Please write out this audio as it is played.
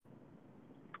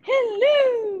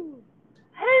Hello.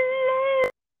 Hello.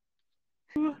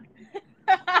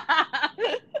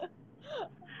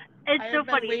 It's so I've been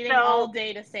funny. waiting all So,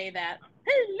 day to say that.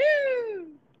 Hello.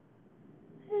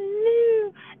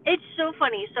 hello. It's so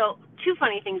funny. So, two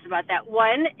funny things about that.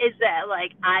 One is that,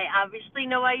 like, I obviously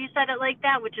know why you said it like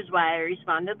that, which is why I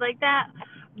responded like that.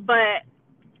 But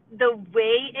the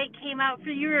way it came out for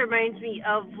you reminds me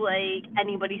of, like,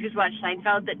 anybody who's watched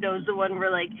Seinfeld that knows the one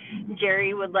where, like,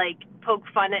 Jerry would, like, poke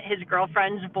fun at his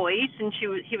girlfriend's voice, and he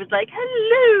was like,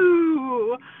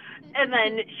 hello. And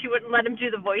then she wouldn't let him do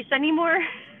the voice anymore.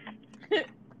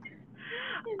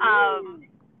 Hello. um,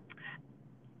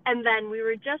 And then we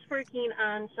were just working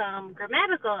on some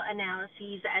grammatical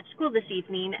analyses at school this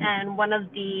evening, and one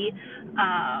of the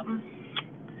um,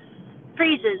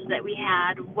 phrases that we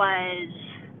had was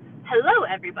 "Hello,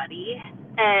 everybody."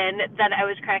 And then I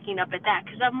was cracking up at that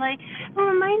because I'm like, it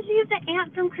reminds me of the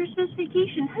aunt from Christmas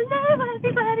Vacation. Hello,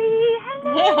 everybody.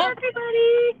 Hello,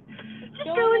 everybody. Just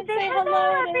Go go in and and say say hello,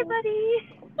 hello to. everybody.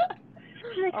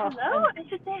 She's like, Oh, hello. I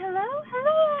should say hello.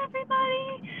 Hello,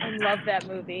 everybody. I love that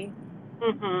movie.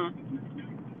 Mhm.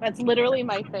 That's literally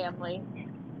my family.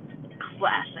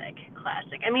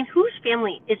 Classic. I mean, whose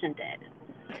family isn't it?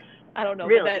 I don't know, but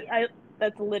Really?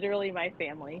 that's literally my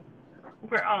family.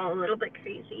 We're all a little bit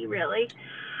crazy, really.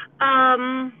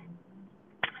 Um,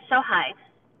 so hi.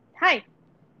 Hi.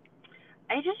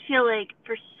 I just feel like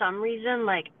for some reason,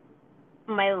 like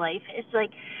my life is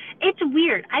like, it's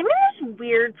weird. I'm in this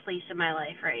weird place in my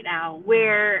life right now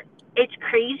where it's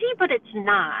crazy, but it's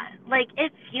not. Like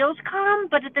it feels calm,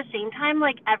 but at the same time,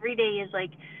 like every day is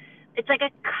like, it's like a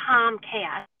calm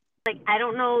chaos. Like I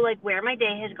don't know like where my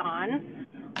day has gone.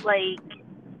 Like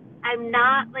I'm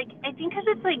not like I think because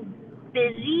it's like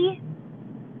busy,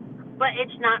 but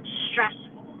it's not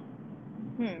stressful.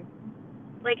 Hmm.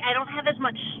 Like I don't have as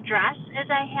much stress as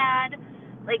I had,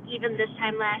 like even this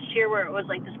time last year where it was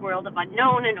like this world of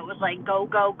unknown and it was like go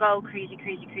go go crazy.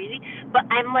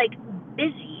 But I'm like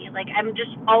busy. Like I'm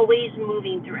just always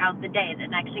moving throughout the day. The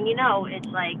next thing you know, it's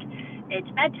like it's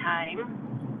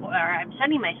bedtime, or I'm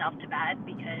sending myself to bed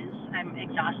because I'm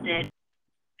exhausted.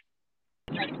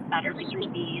 Like better for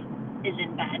me is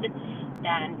in bed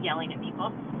than yelling at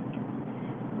people.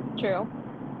 True.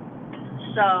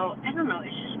 So I don't know.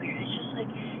 It's just weird. It's just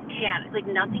like chaotic. Like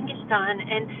nothing is done,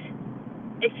 and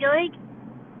I feel like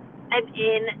I'm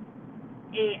in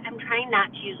a. I'm trying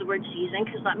not to use the word season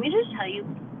because let me just tell you,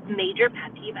 major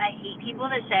pet peeve. I hate people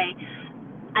that say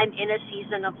I'm in a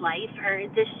season of life or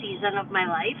this season of my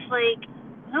life. Like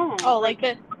no, Oh, like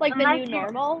like the unless new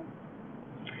you're normal.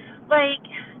 like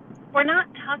we're not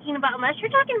talking about unless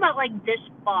you're talking about like this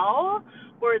fall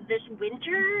or this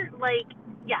winter, like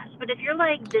yes, but if you're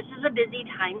like this is a busy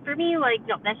time for me, like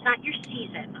no, that's not your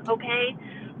season, okay?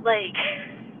 Like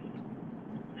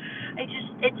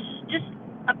it's just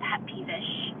a pet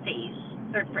peeve-ish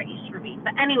phase or phrase for me.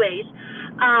 But anyways,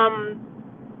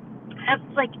 have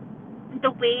like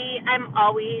the way I'm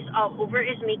always all over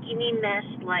is making me miss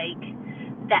like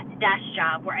that desk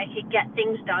job where I could get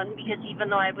things done because even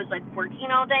though I was like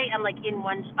working all day, I'm like in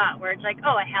one spot where it's like,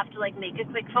 oh, I have to like make a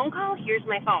quick phone call. Here's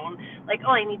my phone. Like,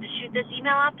 oh, I need to shoot this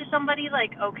email off to somebody.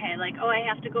 Like, okay, like, oh, I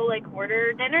have to go like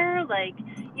order dinner. Like,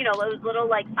 you know, those little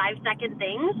like 5 second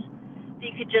things that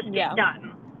you could just get Yeah.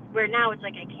 done. Where now it's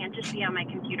like I can't just be on my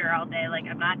computer all day. Like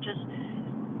I'm not just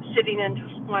sitting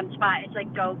in one spot. It's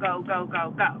like go, go, go,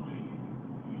 go, go.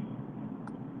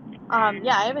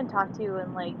 Yeah, I haven't talked to you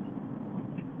in like,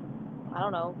 I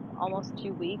don't know, almost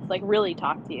 2 weeks. Like really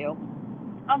talked to you.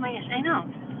 Oh my gosh, I know.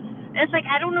 It's like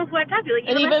I don't know who I talked to. Like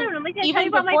And even last time, I'm like, did I tell you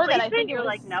even about my before that, I placement? think it You're was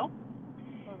like, no.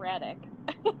 sporadic.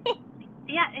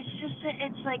 Yeah, it's just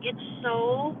it's like it's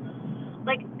so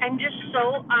like I'm just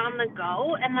so on the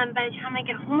go, and then by the time I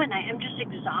get home at night, I'm just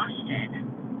exhausted.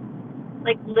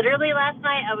 Like literally last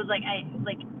night, I was like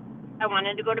I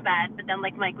wanted to go to bed, but then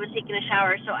like Mike was taking a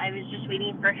shower, so I was just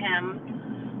waiting for him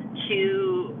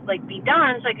to like be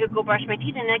done so I could go brush my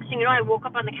teeth. And next thing you know, I woke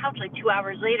up on the couch like 2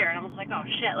 hours later, and I was like, oh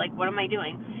shit, like what am I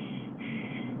doing?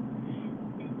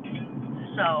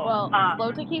 So, Well,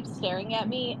 Flota keeps staring at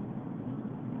me.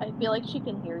 I feel like she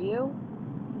can hear you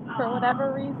for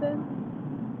whatever reason.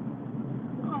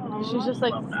 She's oh, just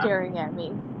like Flota. staring at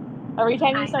me. Every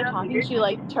time you I start know who talking, you're she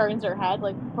like talking. turns her head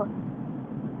like, huh.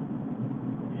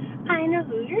 I know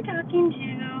who you're talking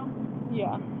to.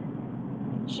 Yeah.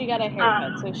 She got a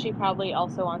haircut, Uh, so she probably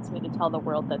also wants me to tell the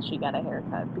world that she got a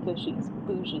haircut because she's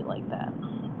bougie like that.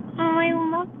 oh, I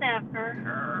love that for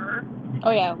her.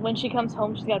 Oh yeah, when she comes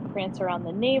home, she's got to prance around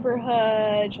the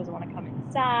neighborhood. She doesn't want to come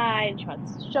inside. She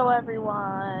wants to show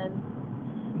everyone.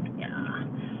 Yeah.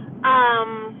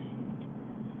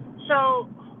 So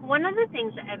one of the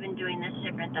things that I've been doing that's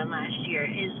different than last year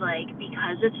is like,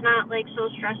 because it's not like so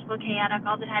stressful, chaotic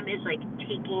all the time, is like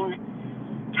taking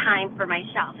time for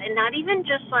myself, and not even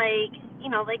just like,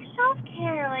 like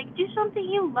self-care, like do something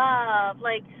you love,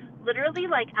 like literally,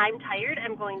 like I'm tired,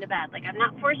 I'm going to bed. Like I'm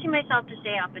not forcing myself to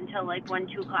stay up until like 1,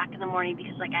 2 o'clock in the morning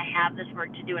because like I have this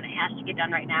work to do and it has to get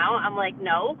done right now. I'm like,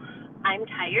 no, I'm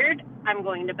tired, I'm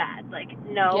going to bed. Like,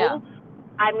 Yeah. no,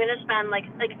 I'm gonna spend like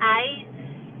I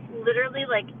literally,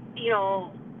 like,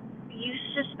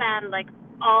 used to spend like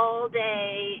all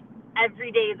day,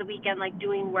 every day of the weekend, like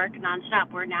doing work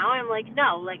nonstop. Where now I'm like,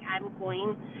 no, like I'm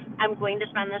going to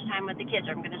spend this time with the kids,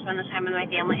 or I'm going to spend this time with my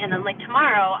family, and then like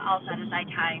tomorrow I'll set aside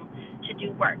time to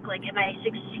do work. Like, am I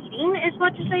succeeding as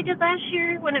much as I did last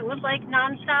year when it was like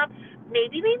nonstop?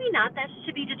 Maybe, maybe not. That's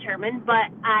to be determined.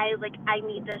 But I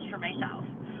need this for myself.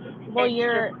 Well, It's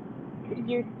just,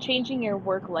 you're changing your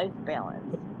work-life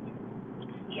balance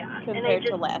yeah, and compared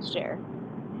to last year.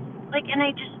 and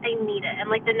I need it. And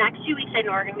like the next 2 weeks I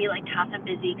know are gonna be like tough and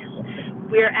busy because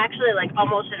we're actually like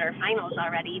almost at our finals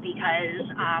already, because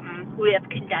we have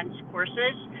condensed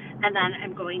courses, and then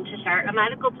I'm going to start a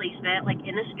medical placement like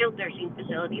in a skilled nursing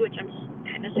facility, which I'm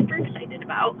kind of super excited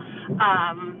about.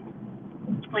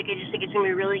 Like I just think it's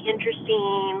gonna be really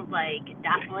interesting, like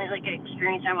definitely like an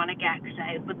experience I want to get, because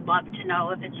I would love to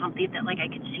know if it's something that like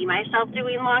I could see myself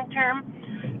doing long term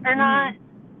or not.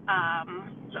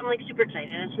 So I'm like super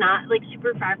excited. It's not like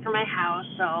super far from my house,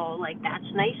 so like that's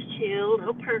nice too,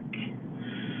 little perk.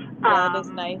 Yeah, that is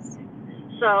nice.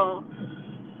 So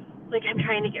like I'm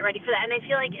trying to get ready for that, and I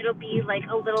feel like it'll be like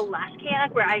a little less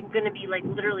chaotic, where I'm gonna be like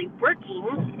literally working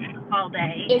all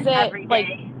day, every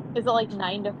day. Is it like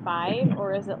 9 to 5,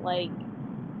 or is it like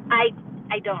I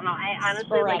don't know. I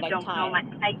honestly like sporadic don't know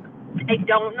time? I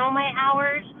don't know my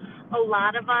hours. A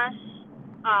lot of us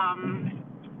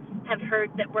have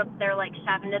heard that they're like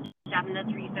 7 to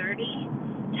 3:30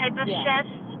 type of Yeah.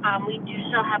 shifts. We do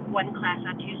still have one class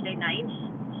on Tuesday nights,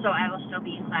 so I will still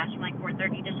be in class from like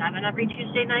 4:30 to 7 every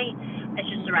Tuesday night. It's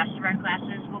just the rest of our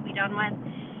classes will be done with.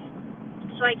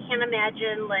 So I can't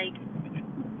imagine like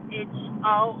it's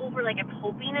all over. Like I'm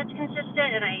hoping it's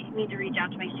consistent, and I need to reach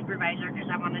out to my supervisor because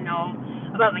I want to know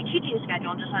about my teaching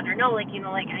schedule and just let her know, like,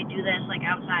 like I do this like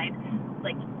outside,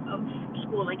 like of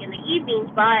school, like in the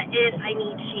evenings. But if I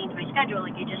need to change my schedule,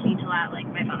 like I just need to let like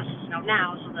my bosses know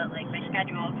now, so that like my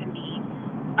schedule can be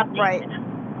updated. Right.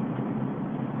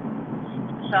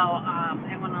 So I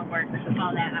want to work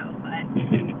all that out, but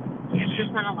it's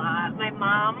just not a lot. My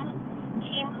mom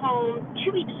came home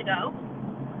 2 weeks ago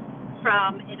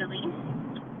from Italy,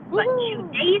 but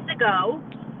 2 days ago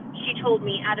she told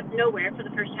me out of nowhere, for the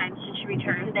first time since she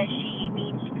returned, that she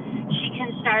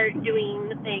can start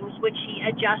doing things when she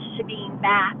adjusts to being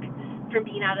back from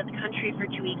being out of the country for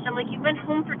 2 weeks. I'm like, you've been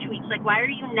home for 2 weeks. Like, why are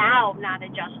you now not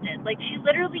adjusted? Like, she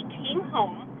literally came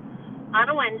home on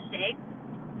a Wednesday.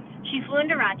 She flew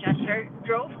into Rochester,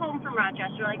 drove home from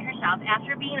Rochester like herself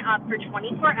after being up for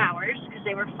 24 hours because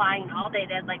they were flying all day.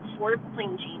 They had like 4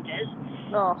 plane changes.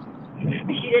 Oh.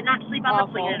 She did not sleep on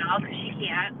the plane at Awful. all because she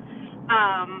can't.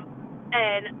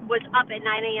 And was up at 9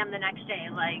 a.m. the next day,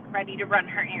 like ready to run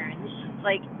her errands.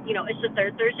 Like, it's the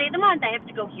third Thursday of the month. I have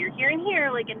to go here, here, and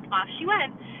here. Like, and off she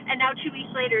went. And now 2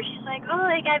 weeks later, she's like, oh,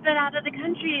 like I've been out of the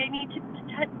country. I need to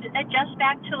adjust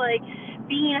back to like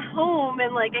being home,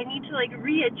 and like I need to like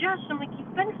readjust. I'm like,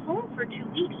 you've been home for 2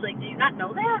 weeks. Like, do you not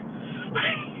know that?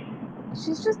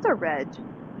 She's just a reg.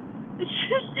 It's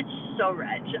so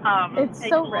reg. It's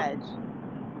so reg.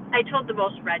 I told the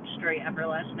most reg story ever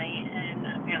last night, and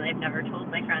apparently I've never told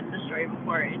my friend the story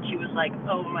before, and she was like,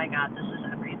 oh my god, this is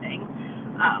everything.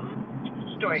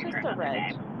 Story for another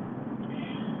day.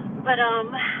 But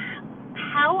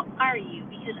how are you?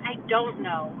 Because I don't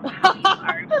know how you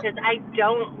are, because I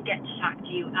don't get to talk to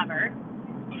you ever.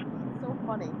 So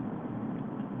funny.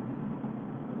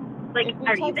 Like, if we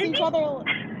are text you busy? each other,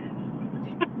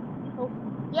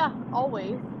 yeah,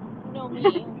 always. You know me,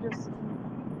 I'm just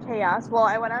chaos. Well,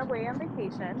 I went away on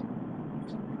vacation,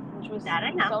 which was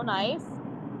so nice.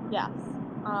 Yes.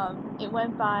 It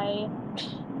went by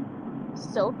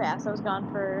so fast. I was gone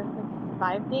for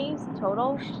like 5 days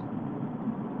total,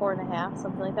 4.5,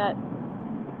 something like that.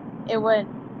 It went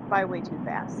by way too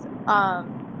fast.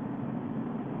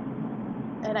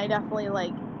 And I definitely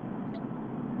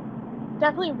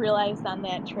realized on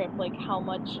that trip like how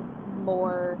much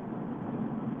more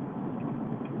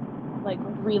like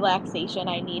relaxation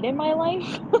I need in my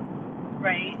life.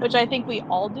 Right. Which I think we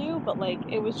all do, but like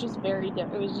it was just very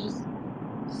different. It was just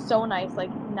so nice,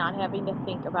 like not having to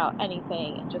think about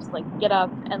anything and just like get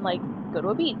up and like go to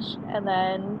a beach and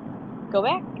then go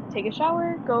back take a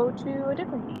shower, go to a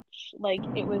different beach. Like,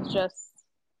 it was just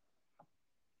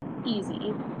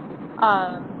easy.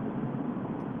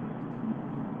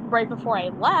 Right before I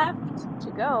left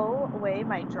to go away,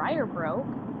 my dryer broke.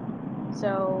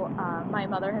 So my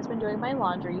mother has been doing my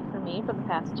laundry for me for the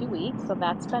past 2 weeks, so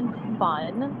that's been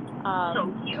fun.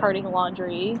 So cute. Carting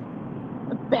laundry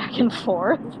back and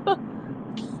forth.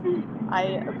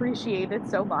 I appreciate it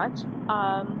so much.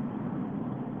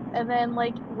 And then,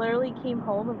 like, literally came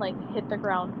home and, like, hit the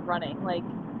ground running, like,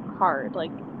 hard.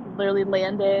 Like, literally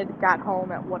landed, got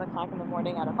home at 1 o'clock in the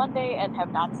morning on a Monday, and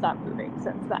have not stopped moving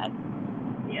since then.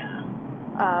 Yeah.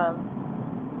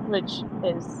 Which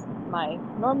is my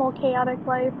normal chaotic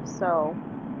life, so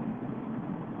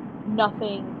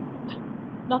nothing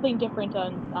different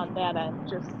on that end.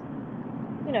 Just,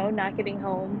 you know, not getting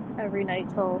home every night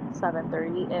till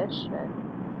 7:30-ish.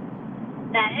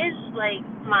 And that is, like,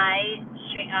 my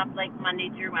straight up, like, Monday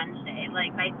through Wednesday.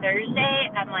 Like, by Thursday,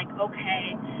 I'm like,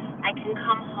 okay, I can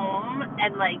come home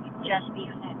and, like, just be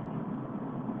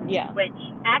home. Yeah. Which,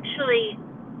 actually,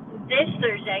 this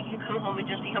Thursday, I can come home and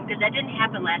just be home, because that didn't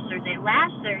happen last Thursday.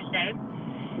 Last Thursday,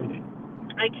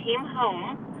 I came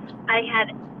home. I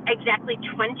had exactly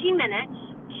 20 minutes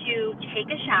to take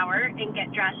a shower and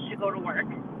get dressed to go to work,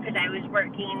 because I was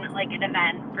working, like, an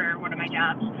event for one of my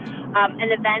jobs.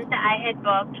 An event that I had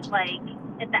booked, like,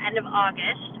 at the end of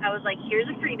August. I was like, here's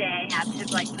a free day I have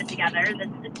to, like, put together.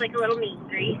 It's like a little meet and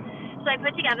greet. So I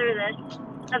put together this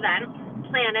event,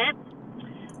 plan it.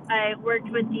 I worked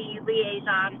with the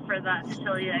liaison for the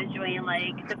facility that I was doing,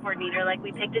 like, the coordinator. Like,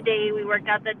 we picked a day, we worked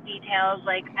out the details.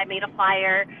 Like, I made a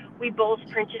flyer. We both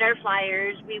printed our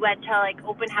flyers. We went to, like,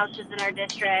 open houses in our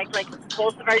district. Like,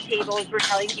 both of our tables were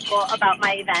telling people about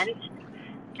my event.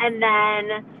 And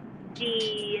then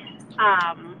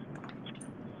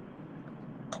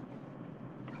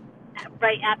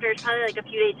right after, it's probably like a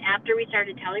few days after we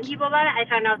started telling people about it, I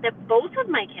found out that both of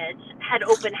my kids had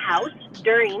open house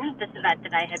during this event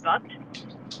that I had booked.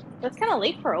 That's kind of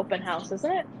late for open house,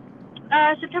 isn't it?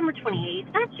 September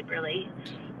 28th. Not super late.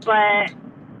 But,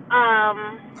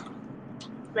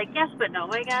 like, yes but no,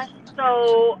 I guess.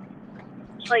 So,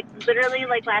 like, literally,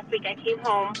 like, last week I came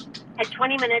home, had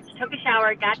 20 minutes, took a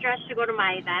shower, got dressed to go to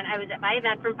my event. I was at my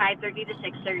event from 5:30 to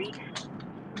 6:30.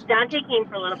 Dante came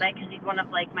for a little bit because he's one of,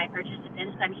 like, my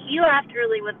participants. Then he left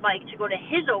early with Mike to go to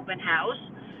his open house.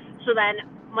 So then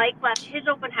Mike left his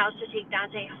open house to take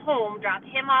Dante home, drop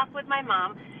him off with my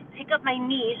mom, pick up my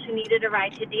niece who needed a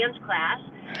ride to dance class,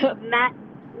 met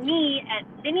me at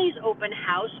Vinny's open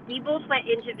house. We both went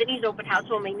into Vinny's open house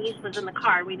while my niece was in the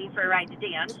car waiting for a ride to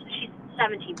dance. She's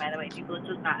 17, by the way, people. This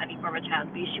was not any form of child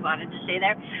abuse. She wanted to stay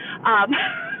there.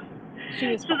 She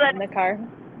was in the car.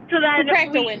 So then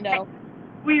cracked the window.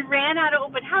 We ran out of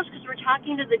open house because we're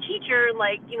talking to the teacher,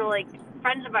 like, you know, like,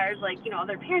 friends of ours, like, you know,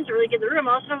 their parents are really good in the room.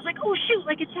 All of a sudden I was like, oh, shoot,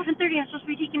 like, it's 7:30. I'm supposed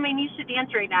to be taking my niece to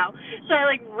dance right now. So I,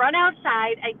 like, run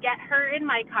outside. I get her in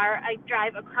my car. I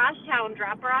drive across town,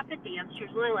 drop her off at dance. She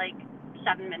was only, like,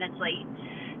 7 minutes late.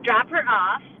 Drop her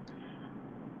off.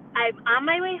 I'm on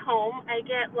my way home. I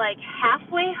get, like,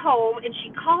 halfway home, and she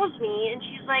calls me, and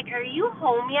she's like, are you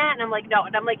home yet? And I'm like, no.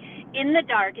 And I'm, like, in the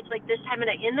dark. It's, like, this time of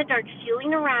night, in the dark,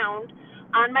 feeling around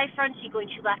on my front seat going,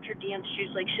 she left her dance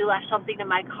shoes. Like, she left something in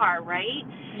my car, right?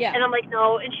 Yeah. And I'm like,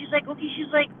 no. And she's like, okay.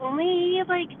 She's like, only,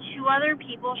 like, 2 other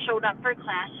people showed up for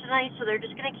class tonight, so they're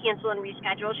just going to cancel and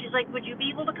reschedule. She's like, would you be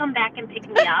able to come back and pick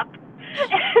me up?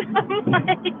 And I'm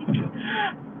like,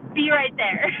 be right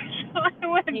there. So I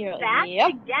went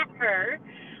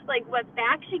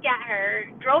back to get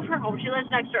her, drove her home. She lives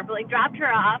next door, but, like, dropped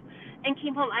her off and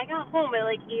came home. I got home at,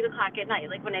 like, 8 o'clock at night,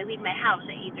 like, when I leave my house at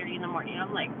 8:30 in the morning.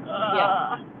 I'm like, ugh.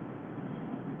 Yeah.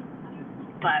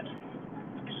 But,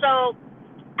 so,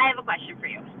 I have a question for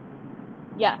you.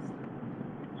 Yes.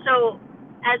 So,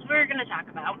 as we're going to talk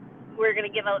about, we're going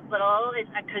to give a little,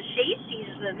 because Shay's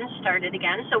season started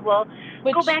again, so we'll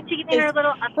go back to giving her a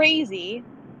little crazy.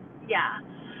 Yeah.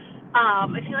 I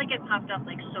feel like it popped up,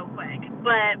 like, so quick.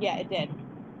 But yeah, it did.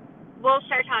 We'll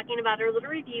start talking about our little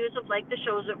reviews of, like, the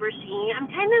shows that we're seeing.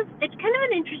 It's kind of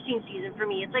an interesting season for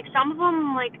me. It's like some of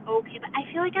them, like, okay, but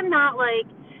I feel like I'm not, like,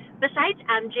 besides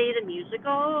MJ the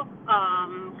musical,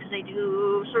 because I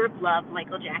do sort of love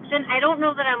Michael Jackson, I don't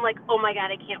know that I'm like, oh my God,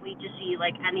 I can't wait to see,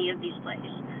 like, any of these plays.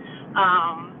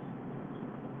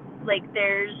 Like,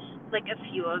 there's, like, a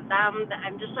few of them that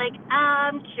I'm just like,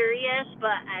 I'm curious,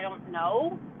 but I don't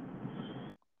know.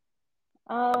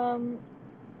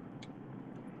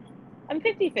 I'm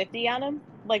 50-50 on them.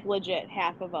 Like, legit,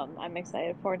 half of them I'm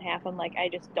excited for, and half I'm like, I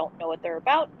just don't know what they're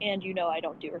about, and, you know, I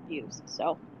don't do reviews,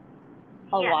 so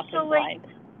I'll walk in blind.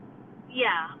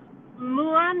 Yeah.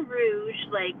 Moulin Rouge,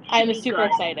 like, I'm super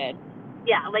excited.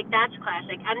 Yeah, like, that's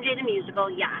classic. MJ the Musical,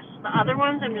 yes. The other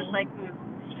ones, I'm just like,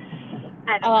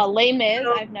 I don't know. Les Mis,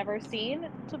 I've never seen,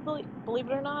 to believe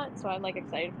it or not, so I'm, like,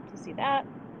 excited to see that.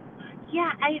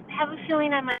 Yeah, I have a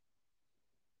feeling I might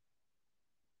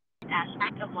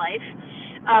aspect of life.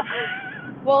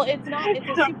 Well, it's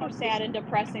a super sad and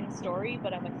depressing story,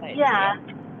 but I'm excited to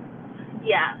see it.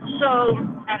 Yeah, so,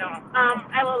 I don't know.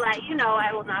 I will let you know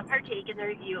I will not partake in the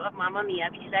review of Mamma Mia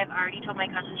because I've already told my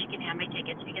cousin she can have my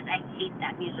tickets because I hate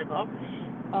that musical.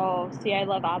 Oh, see, I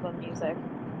love ABBA music.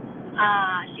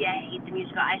 See, I hate the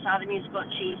musical. I saw the musical at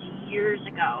Chase years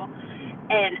ago,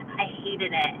 and I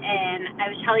hated it. And I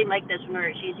was telling Mike this when we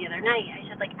were at Chase the other night. I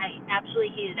said, like, I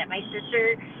absolutely hated it. My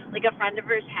sister, like, a friend of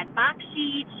hers had box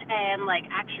seats and, like,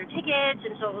 extra tickets,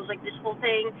 and so it was, like, this whole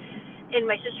thing. And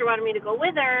my sister wanted me to go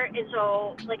with her, and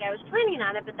so, like, I was planning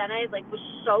on it, but then I, like, was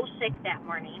so sick that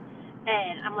morning.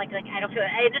 And I'm like, I don't feel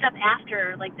it. I ended up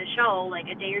after, like, the show,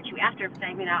 like, a day or two after,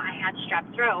 finding out I had strep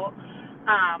throat.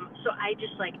 So I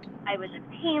just, like, I was in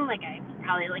pain, like, I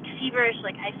probably, like, feverish,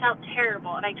 like, I felt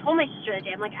terrible. And I told my sister that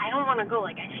day, I'm like, I don't want to go,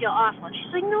 like, I feel awful. And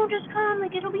she's like, no, just come,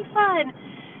 like, it'll be fun.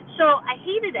 So I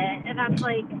hated it, and I was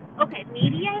like, okay,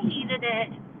 maybe I hated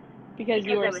it because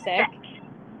you were I was sick.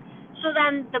 So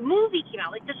then the movie came out,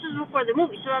 like, this was before the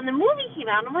movie. So then the movie came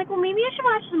out, and I'm like, well, maybe I should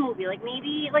watch the movie. Like,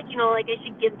 maybe, like, you know, like, I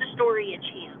should give the story a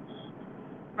chance,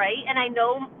 right? And I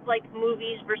know, like,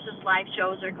 movies versus live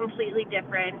shows are completely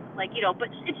different, like, you know, but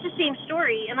it's the same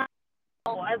story. And I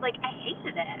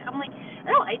hated it. I'm like,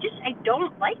 no, I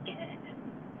don't like it.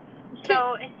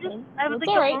 So it's just, I was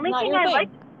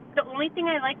like, the only thing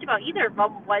I liked about either of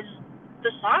them was the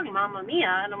song Mamma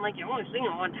Mia, and I'm like, you're only singing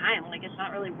it one time, like, it's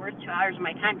not really worth 2 hours of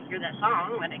my time to hear that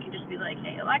song when I can just be like,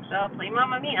 hey Alexa, play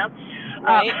Mamma Mia.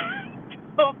 Right.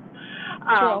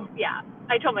 Yeah,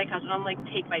 I told my cousin, I'm like,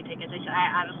 take my tickets. I said,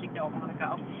 I honestly don't want to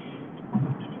go.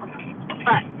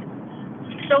 But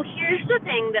so here's the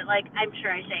thing that, like, I'm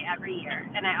sure I say every year,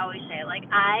 and I always say, like,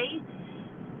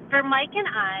 for Mike and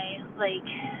I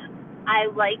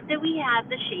like that we have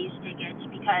the Shays tickets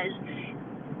because,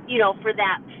 you know, for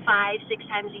that 5-6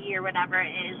 times a year, whatever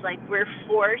it is, like, we're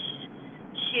forced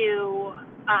to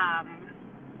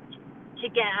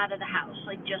get out of the house,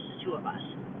 like, just the two of us.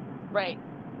 Right.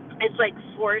 It's like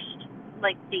forced,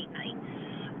 like, date night.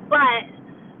 But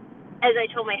as I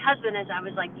told my husband, as I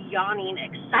was, like, yawning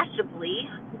excessively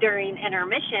during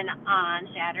intermission on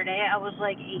Saturday, I was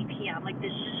like, 8 p.m. Like,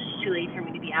 this is just too late for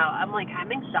me to be out. I'm like,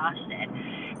 I'm exhausted.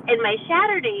 And my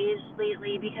Saturdays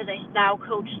lately, because I now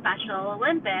coach Special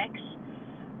Olympics,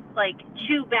 like,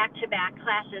 2 back-to-back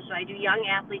classes. So I do young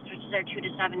athletes, which is our 2 to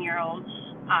 7-year-olds.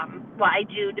 Well, I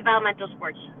do developmental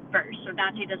sports first. So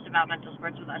Dante does developmental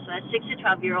sports with us. So that's 6 to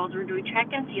 12-year-olds. We're doing track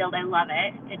and field. I love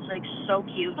it. It's, like, so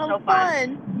cute, so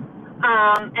fun.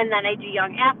 And then I do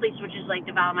young athletes, which is, like,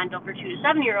 developmental for 2 to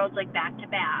 7-year-olds, like,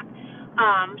 back-to-back.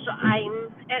 So I'm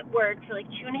at work for, like,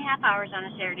 2.5 hours on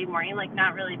a Saturday morning, like,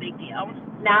 not really a big deal.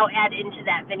 Now add into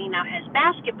that, Vinny now has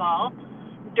basketball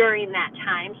during that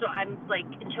time. So I'm, like,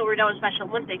 until we're done with Special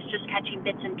Olympics, just catching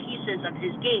bits and pieces of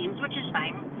his games, which is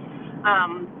fine.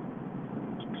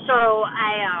 So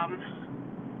I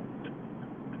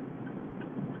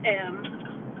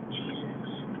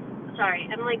Jesus. Sorry,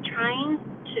 I'm, like, trying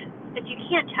to, if you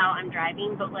can't tell, I'm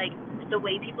driving, but, like, the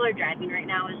way people are driving right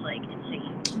now is, like,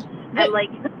 insane. I'm, like,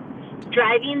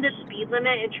 driving the speed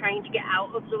limit and trying to get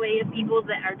out of the way of people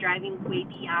that are driving way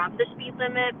beyond the speed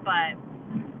limit, but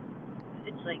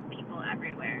it's, like, people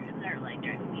everywhere, and they're, like,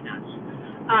 driving me nuts.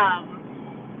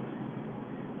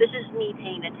 This is me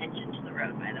paying attention to the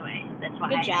road, by the way. That's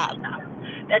why I had to stop.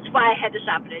 That's why I had to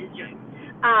stop what I was doing.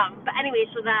 But anyway,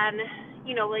 so then,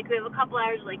 you know, like, we have a couple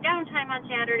hours, like, downtime on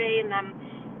Saturday, and then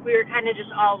we were kind of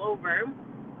just all over.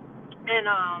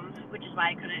 And, which is why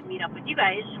I couldn't meet up with you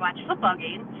guys to watch a football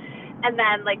game. And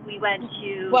then, like, we went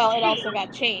to... Well, it also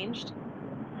got changed.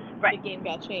 Right. The game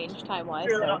got changed time-wise,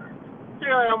 Threw a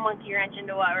little monkey wrench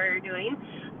into what we were doing.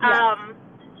 Yes.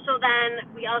 So then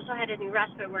we also had a new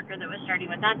respite worker that was starting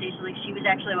with Dante. So, like, she was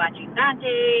actually watching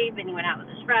Dante. Vinny went out with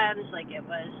his friends. Like, it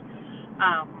was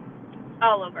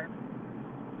all over.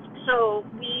 So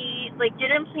we, like,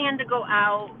 didn't plan to go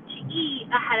out to eat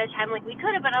ahead of time like we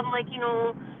could have. But I'm like, you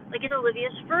know... Like, it's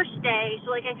Olivia's first day,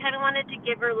 so, like, I kind of wanted to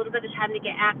give her a little bit of time to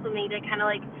get acclimated, kind of,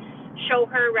 like, show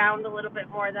her around a little bit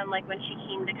more than, like, when she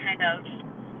came to kind of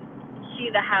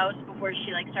see the house before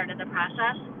she, like, started the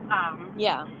process.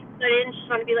 Yeah. So I didn't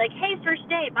just want to be like, hey, first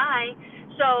day, bye.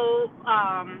 So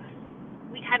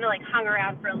we kind of, like, hung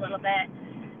around for a little bit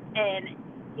and,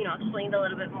 you know, explained a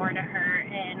little bit more to her,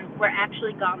 and we're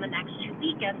actually gone the next 2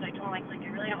 weekends. I told her, like,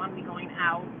 I really don't want to be going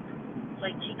out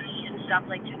like to eat and stuff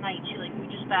like tonight too. Like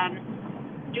we've just been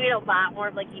doing a lot more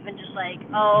of like even just like,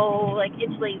 oh, like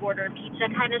it's late, order pizza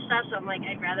kind of stuff. So I'm like,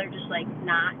 I'd rather just like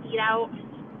not eat out.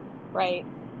 Right.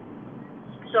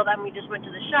 So then we just went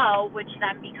to the show, which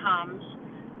then becomes,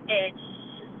 it's,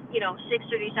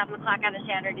 6:30, 7 o'clock on a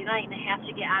Saturday night, and I have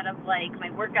to get out of like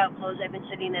my workout clothes I've been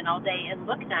sitting in all day and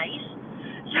look nice.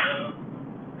 So.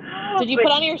 Did you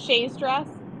put on your Shays dress?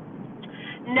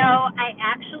 No, I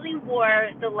actually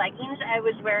wore the leggings I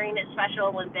was wearing at Special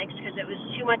Olympics because it was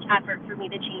too much effort for me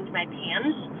to change my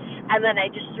pants. And then I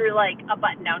just threw like a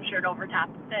button-down shirt over top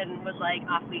and was like,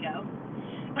 off we go.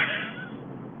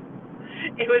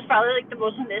 It was probably like the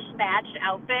most mismatched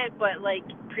outfit, but like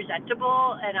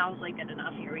presentable. And I was like, good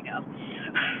enough. Here we go.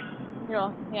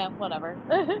 Yeah, whatever.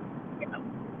 But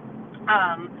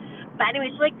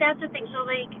anyways, like that's the thing. So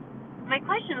like, my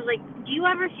question is like, do you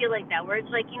ever feel like that where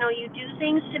it's like, you do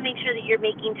things to make sure that you're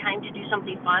making time to do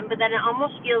something fun, but then it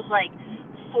almost feels like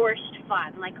forced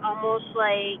fun, like almost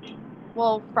like.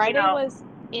 Well, Friday was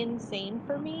insane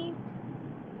for me.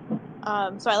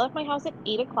 So I left my house at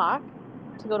 8 o'clock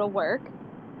to go to work.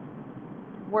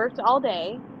 Worked all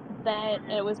day. Then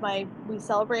we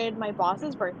celebrated my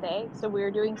boss's birthday, so we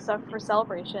were doing stuff for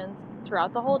celebrations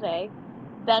throughout the whole day.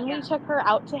 Then we took her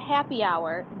out to happy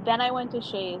hour. Then I went to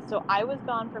Shays. So I was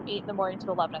gone from 8 in the morning to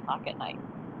 11 o'clock at night.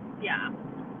 Yeah.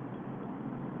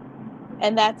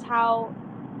 And that's how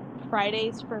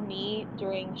Fridays for me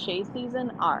during Shays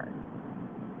season are.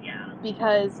 Yeah.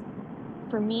 Because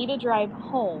for me to drive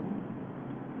home.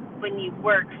 When you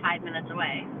work 5 minutes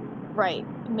away. Right.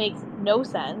 Makes no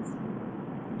sense.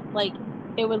 Like,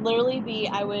 it would literally be,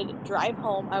 I would drive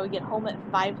home. I would get home at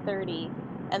 5:30.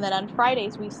 And then on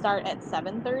Fridays, we start at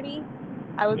 7:30.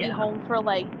 I would be home for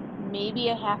like maybe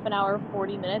a half an hour,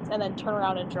 40 minutes, and then turn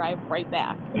around and drive right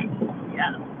back.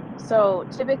 Yeah. So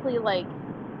typically, like,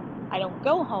 I don't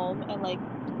go home, and like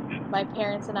my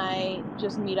parents and I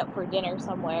just meet up for dinner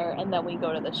somewhere, and then we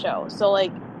go to the show. So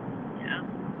like,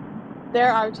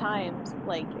 there are times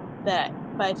like that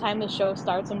by the time the show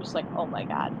starts, I'm just like, oh my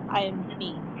God, I am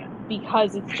beat.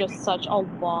 Because it's just such a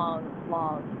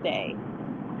long day.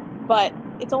 But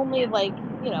it's only like,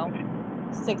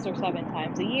 6 or 7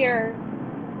 times a year,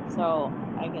 so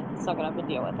I can suck it up and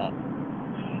deal with it.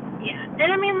 Yeah.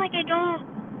 And I mean, like, I don't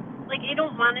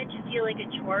want it to feel like a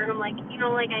chore. And I'm like,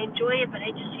 like I enjoy it, but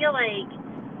I just feel like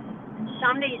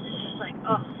some days it's just like,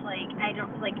 oh, like I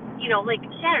don't like, like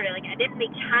Saturday, like I didn't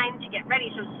make time to get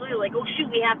ready, so it's literally like, oh shoot,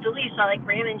 we have to leave. So I like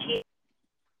ran and changed.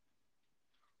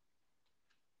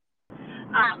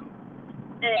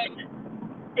 And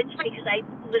it's funny because I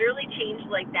literally changed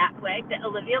like that quick that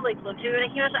Olivia like looked at me when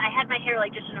I came out. So I had my hair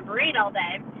like just in a braid all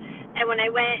day, and when I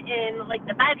went in like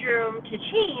the bedroom to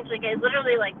change, like I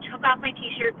literally like took off my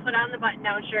t-shirt, put on the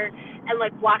button-down shirt, and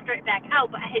like walked right back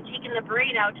out. But I had taken the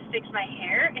braid out to fix my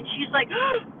hair, and she's like,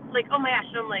 oh my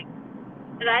gosh, and I'm like,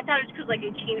 and I thought it was because like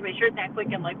I changed my shirt that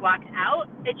quick and like walked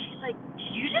out, and she's like,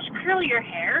 did you just curl your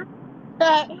hair?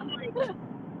 I'm like,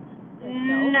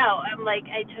 no. I'm like,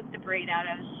 I took the braid out.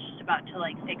 I was just about to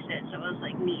like fix it, so it was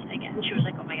like neat again. She was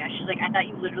like, oh my gosh. She's like, I thought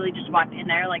you literally just walked in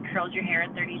there, like curled your hair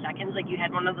in 30 seconds. Like you had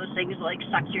one of those things that like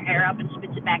sucks your hair up and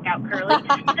spits it back out curly.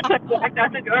 And walked out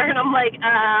the door, and I'm like,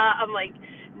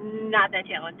 not that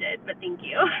talented, but thank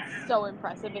you. So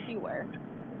impressive if you were.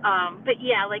 But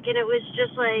yeah, like, and it was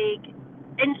just like,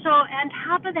 and so on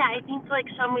top of that, I think like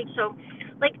some weeks, so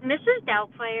like Mrs.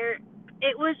 Doubtfire,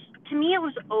 to me it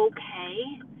was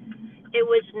okay. It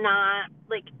was not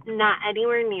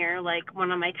anywhere near like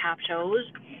one of my top shows.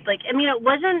 Like, I mean, it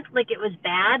wasn't like it was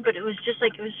bad, but it was just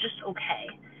okay.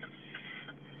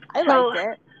 I liked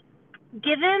it.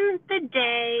 Given the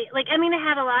day, like, I mean, it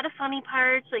had a lot of funny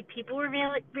parts. Like, people were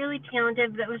really, really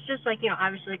talented. But it was just like,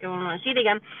 obviously, like, I wouldn't want to see it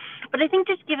again. But I think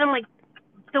just given like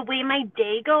the way my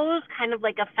day goes kind of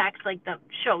like affects like the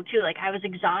show too. Like I was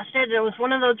exhausted, and it was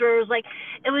one of those where it was like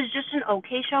it was just an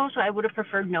okay show, so I would have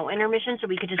preferred no intermission so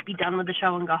we could just be done with the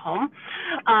show and go home.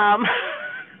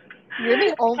 You're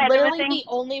literally the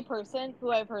only person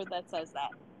who I've heard that says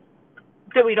that.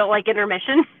 So we don't like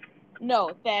intermission?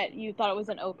 No, that you thought it was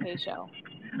an okay show.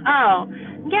 Oh,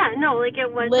 yeah, no, like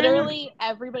it wasn't. Literally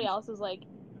everybody else was like,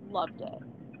 loved it.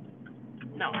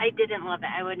 No, I didn't love it.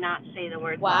 I would not say the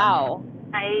word wow. love.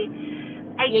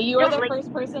 Yeah, you are the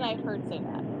first person I've heard say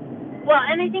that. Well,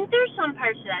 and I think there's some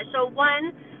parts to that. So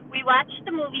one, we watched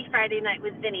the movie Friday night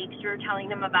with Vinny because we were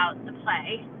telling him about the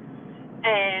play.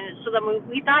 And so then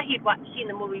we thought he'd seen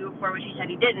the movie before, which he said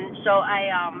he didn't. So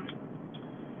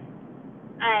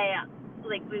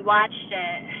we watched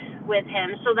it with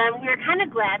him. So then we were kind of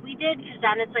glad we did, because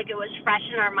then it's like it was fresh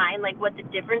in our mind, like what the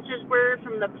differences were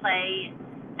from the play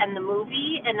and the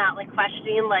movie, and not like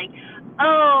questioning like,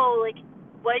 oh, like,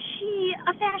 was she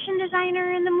a fashion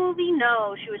designer in the movie?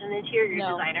 No, she was an interior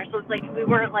designer. So it's like we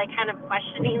weren't like kind of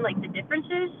questioning like the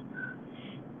differences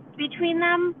between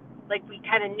them. Like we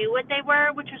kind of knew what they were,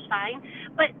 which was fine.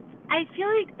 But I feel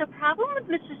like the problem with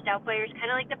Mrs. Doubtfire is kind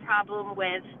of like the problem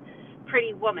with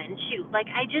Pretty Woman too. Like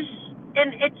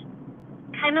and it's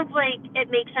kind of like it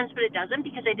makes sense, but it doesn't,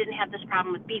 because I didn't have this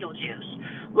problem with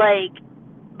Beetlejuice. Like,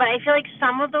 but I feel like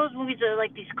some of those movies are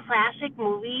like these classic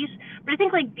movies. But I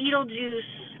think like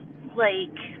Beetlejuice,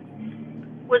 like,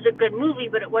 was a good movie,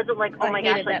 but it wasn't like, oh my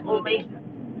gosh, like only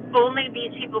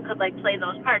these people could like play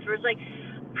those parts. Whereas like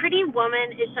Pretty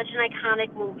Woman is such an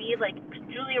iconic movie. Like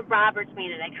Julia Roberts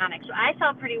made it iconic. So I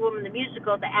felt Pretty Woman the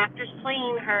musical, the actress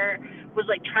playing her was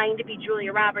like trying to be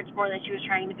Julia Roberts more than she was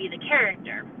trying to be the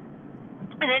character.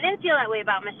 And I didn't feel that way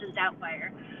about Mrs.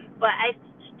 Doubtfire, but I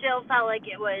still felt like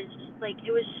it was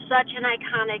such an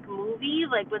iconic movie,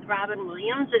 like with Robin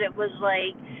Williams, that it was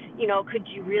like, you know, could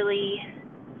you really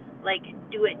like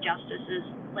do it justice as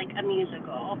like a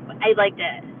musical? I liked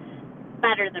it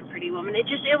better than Pretty Woman. It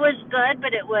was good,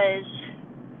 but it was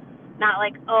not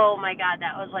like, oh my God,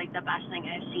 that was like the best thing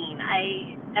I've seen.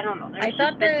 I don't know. I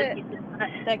thought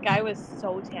that guy was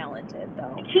so talented,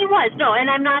 though. He was, no, and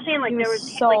I'm not saying like there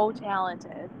was so like,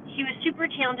 talented. He was super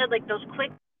talented, like those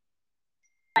quick,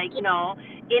 like, you know,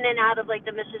 in and out of like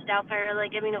the Mrs. Doubtfire.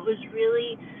 Like, I mean, it was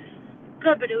really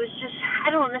good, but it was just, I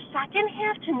don't know, the second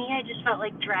half to me, I just felt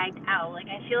like dragged out. Like,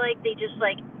 I feel like they just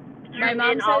like my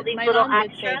mom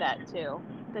did say that too.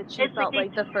 That she felt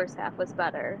like the first half was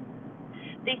better.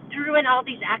 They threw in all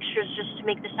these extras just to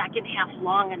make the second half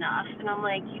long enough, and I'm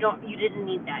like, you didn't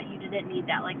need that. You didn't need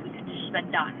that. Like, we could just been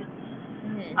done.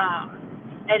 Mm-hmm.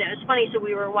 And it was funny. So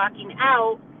we were walking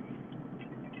out,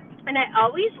 and I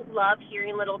always love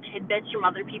hearing little tidbits from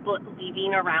other people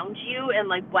leaving around you and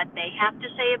like what they have to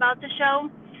say about the show.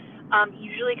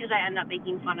 Usually because I end up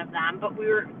making fun of them, but we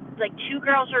were like, two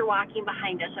girls are walking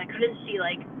behind us. I couldn't see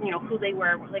like, you know, who they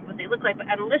were, like what they looked like, but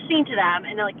I'm listening to them,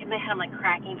 and like in my head I'm like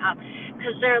cracking up,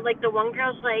 because they're like, the one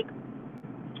girl's like,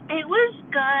 it was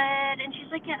good, and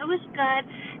she's like, yeah, it was good,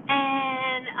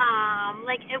 and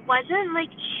like it wasn't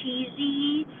like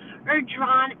cheesy or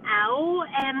drawn out,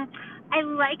 and I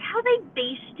like how they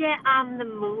based it on the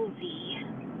movie.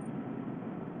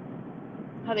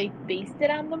 How they based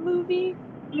it on the movie?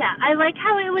 Yeah, I like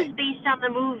how it was based on the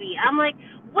movie. I'm like,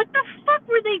 what the fuck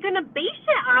were they gonna base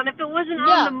it on if it wasn't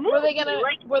on the movie?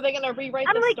 Were they gonna rewrite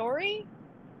the story?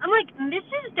 I'm like,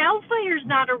 Mrs. Doubtfire's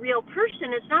not a real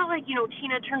person. It's not like, you know,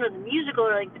 Tina Turner the musical,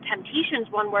 or like the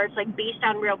Temptations one, where it's like based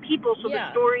on real people. So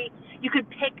the story, you could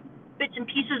pick bits and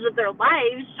pieces of their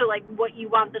lives, so like what you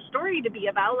want the story to be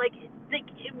about. Like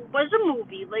it was a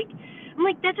movie. Like, I'm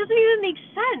like, that doesn't even make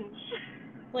sense.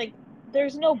 Like,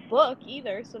 there's no book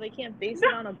either, so they can't base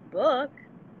it on a book.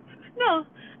 No,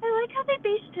 I like how they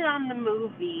based it on the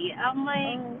movie. I'm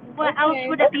like, what else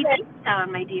would it be based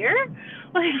on, my dear?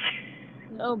 Like,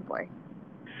 oh boy.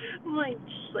 I'm like,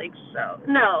 just like, so,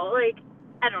 no, like,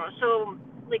 I don't know. So,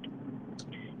 like,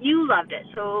 you loved it,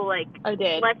 so like, I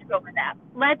did. Let's go with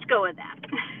that.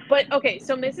 But okay,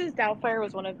 so Mrs. Doubtfire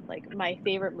was one of like my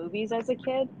favorite movies as a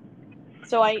kid.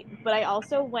 But I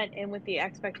also went in with the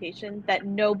expectation that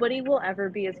nobody will ever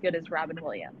be as good as Robin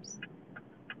Williams.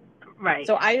 Right.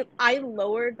 So I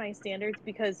lowered my standards,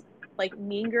 because like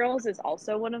Mean Girls is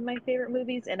also one of my favorite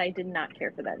movies, and I did not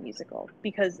care for that musical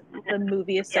because the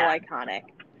movie is so iconic.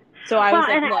 So I was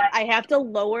like, look, I have to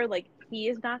lower, like, he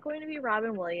is not going to be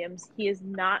Robin Williams. He is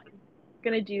not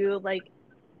going to do like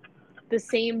the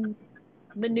same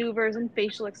maneuvers and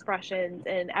facial expressions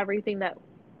and everything that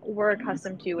we're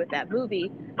accustomed to with that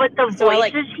movie. But the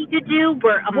voices he could do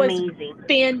were amazing. Was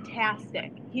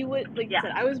fantastic. He would, like I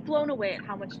said, I was blown away at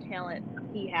how much talent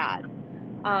he had.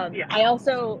 I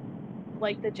also,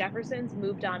 like, the Jeffersons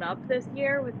moved on up this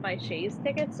year with my Shays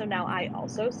tickets, so now I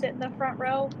also sit in the front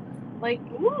row. Like,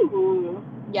 ooh.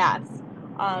 Yes.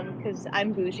 Because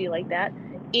I'm bougie like that.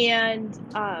 And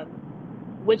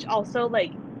which also,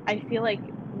 like, I feel like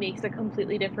makes a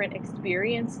completely different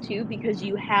experience too, because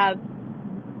you have,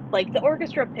 like, the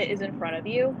orchestra pit is in front of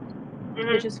you,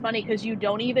 which is funny because you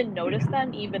don't even notice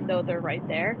them even though they're right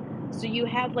there. So you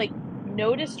have like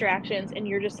no distractions, and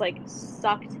you're just like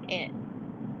sucked in,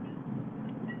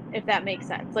 if that makes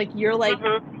sense. Like, you're like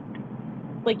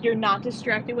like, you're not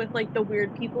distracted with like the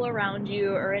weird people around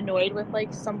you, or annoyed with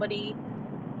like somebody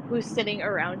who's sitting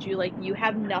around you. Like, you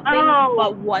have nothing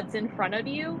but what's in front of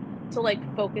you to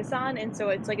like focus on, and so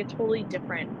it's like a totally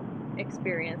different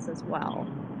experience as well.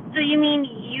 So you mean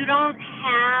you don't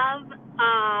have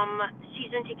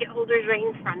season ticket holders right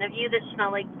in front of you that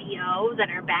smell like BO that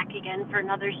are back again for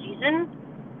another season?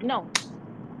 No.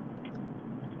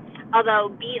 Although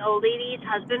BO lady's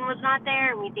husband was not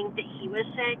there, and we think that he was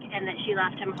sick and that she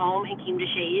left him home and came to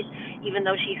Shay's, even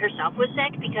though she herself was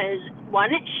sick, because,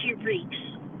 one, she reeks.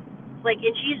 Like,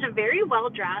 and she's a very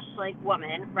well-dressed, like,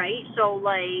 woman, right? So,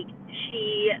 like,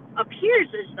 she appears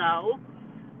as though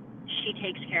she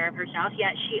takes care of herself,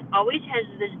 yet she always has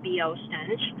this BO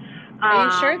stench. Are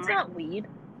you sure it's not weed?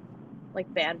 Like,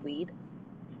 bad weed?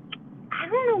 I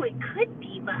don't know, it could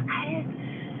be, but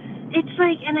it's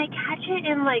like, and I catch it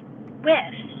in, like,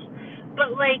 whiffs,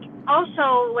 but, like,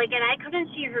 also, like, and I couldn't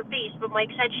see her face, but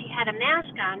Mike said she had a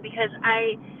mask on because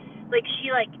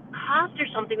she, like, coughed or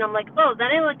something. I'm like, oh, then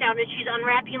I look down and she's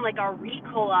unwrapping, like, a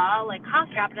Ricola, like, cough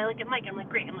drop, and I look at Mike, I'm like,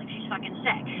 great, I'm like, she's fucking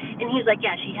sick, and he's like,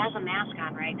 yeah, she has a mask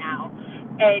on right now,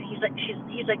 and he's like,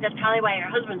 that's probably why her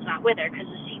husband's not with her, because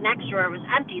the seat next to her was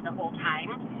empty the whole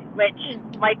time, which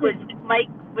Mike was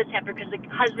happier because the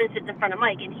husband sits in front of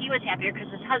Mike, and he was happier because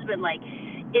his husband, like,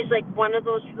 is, like, one of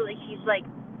those people, like, he's, like,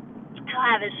 he'll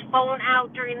have his phone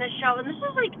out during the show, and this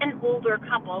is, like, an older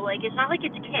couple, like, it's not like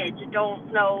it's kids that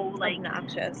don't know, like,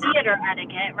 obnoxious theater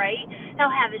etiquette, right?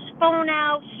 He'll have his phone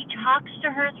out, he talks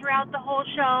to her throughout the whole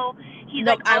show, he's,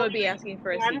 nope, like, I would be asking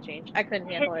for a seat change. I couldn't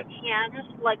handle it. His hands,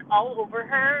 like, all over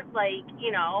her, like,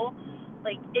 you know,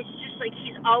 like, it's just, like,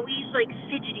 he's always, like,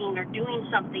 fidgeting or doing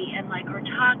something and, like, or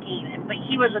talking, but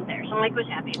he wasn't there, so Mike was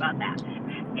happy about that.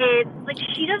 And, like,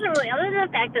 she doesn't really, other than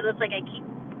the fact that it's, like, I keep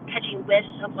catching whiffs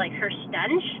of, like, her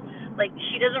stench, like,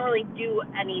 she doesn't really do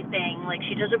anything, like,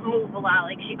 she doesn't move a lot,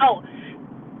 like, I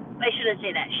shouldn't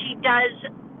say that, she does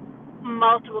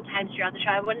multiple times throughout the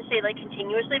show, I wouldn't say, like,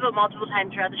 continuously, but multiple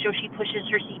times throughout the show, she pushes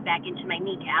her seat back into my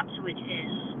kneecaps, which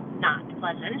is not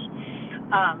pleasant,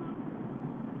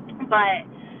 but,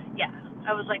 yeah,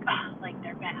 I was like, oh, like,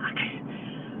 they're back,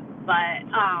 but,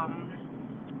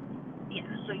 yeah,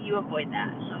 so you avoid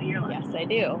that, so you're lucky. Yes, I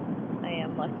do. I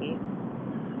am lucky.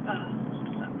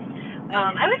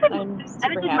 I was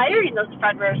admiring those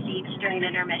front row seats during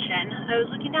intermission. I was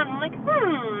looking down and I'm like,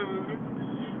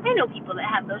 I know people that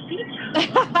have those seats.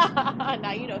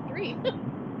 Now you know 3.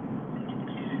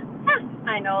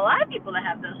 I know a lot of people that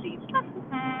have those seats. Yeah.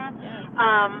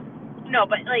 No,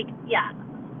 but, like, yeah,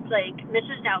 like,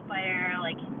 Mrs. Doubtfire,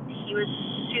 like, he was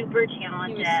super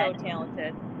talented. He was so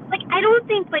talented. Like, I don't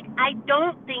think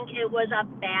it was a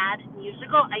bad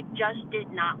musical. I just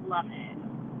did not love it.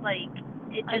 Like,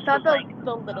 it just I thought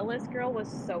the littlest girl was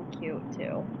so cute,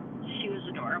 too. She was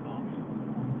adorable.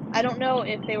 I don't know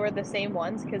if they were the same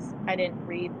ones, because I didn't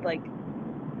read, like,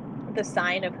 the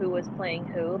sign of who was playing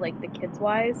who, like, the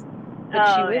kids-wise,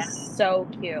 but she was so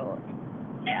cute.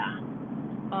 Yeah.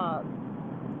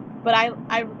 But I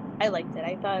liked it.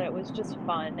 I thought it was just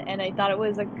fun, and I thought it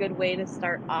was a good way to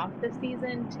start off the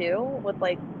season, too, with,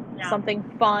 like, something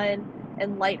fun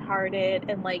and lighthearted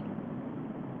and, like,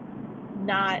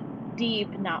 not deep,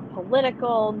 not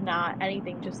political, not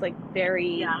anything, just, like,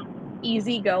 very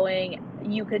easygoing.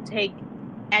 You could take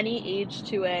any age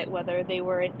to it, whether they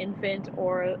were an infant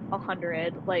or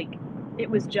 100. Like, it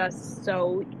was just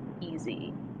so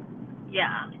easy.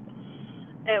 Yeah,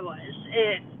 it was.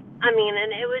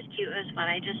 And it was cute. It was fun.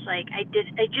 I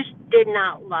just did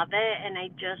not love it, and I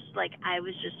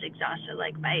was just exhausted.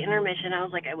 Like, by intermission, I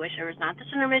was like, I wish there was not this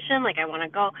intermission. Like, I want to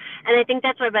go. And I think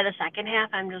that's why by the second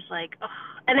half, I'm just like, ugh.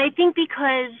 And I think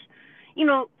because, you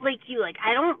know, like you, like,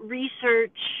 I don't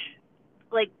research,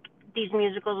 like, these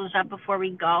musicals and stuff before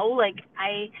we go. Like,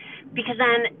 because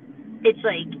then it's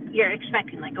like you're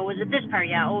expecting, like, oh, was it this part?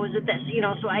 Yeah. Oh, was it this? You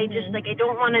know, so I just, like, I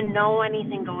don't want to know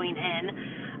anything going in.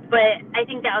 But I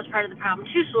think that was part of the problem,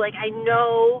 too. So, like, I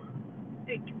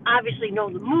obviously know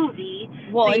the movie.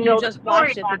 Well, so and you just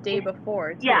watched it the day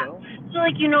before, too. Yeah. So,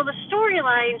 like, you know the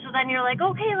storyline, so then you're like,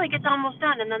 okay, like, it's almost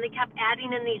done. And then they kept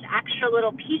adding in these extra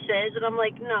little pieces, and I'm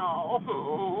like,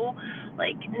 no.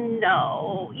 Like,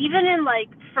 no. Even in, like,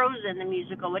 Frozen, the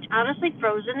musical, which, honestly,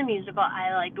 Frozen, the musical,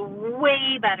 I liked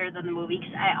way better than the movie,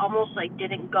 because I almost, like,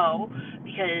 didn't go,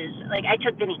 because, like, I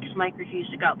took Vinny, because Mike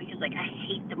refused to go, because, like, I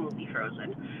hate the movie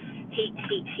Frozen. Hate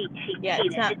yeah, hate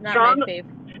it's not, it. Not strong, my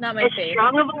fave. Not my fave. As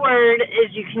strong of a word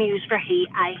as you can use for hate.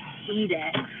 I hate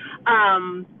it.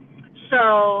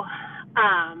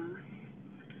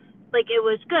 Like, it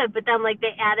was good, but then, like,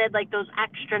 they added, like, those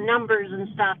extra numbers and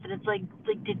stuff, and it's like,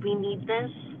 did we need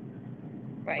this?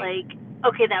 Right. Like,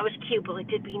 okay, that was cute, but, like,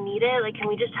 did we need it? Like, can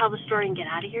we just tell the story and get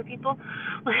out of here, people?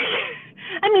 Like,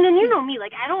 I mean, and you know me,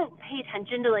 like, I don't pay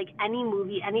attention to, like, any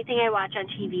movie, anything I watch on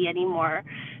TV anymore.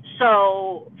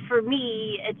 So for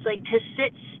me, it's like to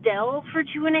sit still for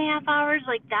 2.5 hours,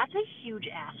 like that's a huge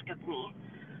ask of me.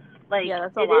 Like, yeah,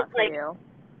 that's a it is lot for like, you.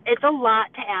 it's a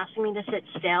lot to ask me to sit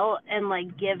still and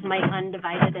like give my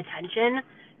undivided attention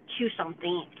to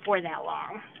something for that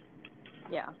long.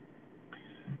 Yeah.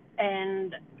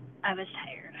 And I was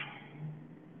tired.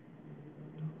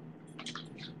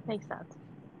 Makes sense.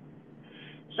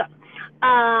 So,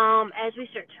 as we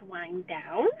start to wind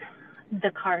down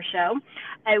the car show,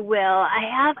 I don't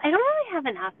really have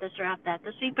an off this or off that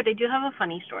this week, but I do have a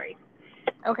funny story.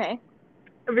 Okay.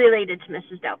 Related to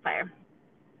Mrs. Doubtfire.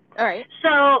 All right.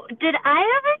 So, did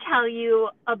I ever tell you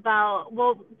about,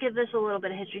 we'll give this a little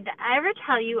bit of history. Did I ever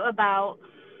tell you about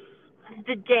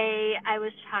the day I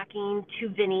was talking to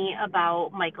Vinny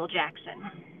about Michael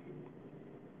Jackson?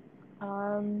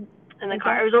 In the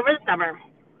car. It was over the summer.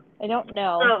 I don't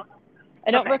know. So,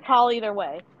 I don't recall either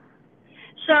way.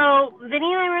 So,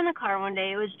 Vinny and I were in the car one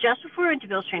day. It was just before we went to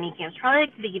Bill's training camps, probably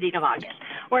like the beginning of August.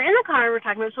 We're in the car, we're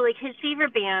talking about, so like his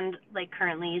favorite band, like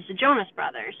currently, is the Jonas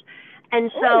Brothers.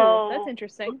 And so. Ooh, that's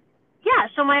interesting. Yeah,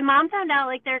 so my mom found out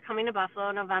like they're coming to Buffalo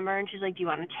in November, and she's like, "Do you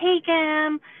want to take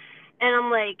him?" And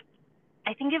I'm like,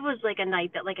 I think it was like a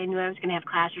night that like I knew I was gonna have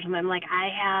class or something. I'm like, I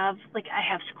have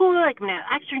school, like I'm gonna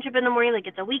have externship in the morning, like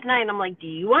it's a weeknight. And I'm like, do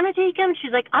you want to take him?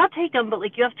 She's like, I'll take him, but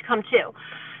like you have to come too.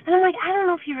 And I'm like, I don't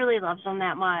know if he really loves them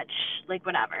that much, like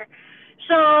whatever.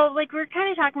 So like we're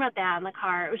kind of talking about that in the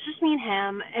car. It was just me and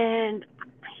him, and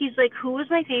he's like, who was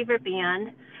my favorite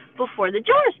band before the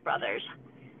Jonas Brothers?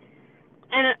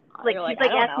 And like he's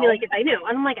like asking me like if I knew,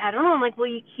 and I'm like, I don't know. I'm like, well,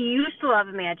 he used to love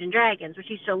Imagine Dragons, which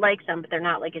he still likes them, but they're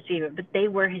not like his favorite. But they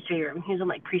were his favorite when he was in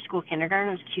like preschool,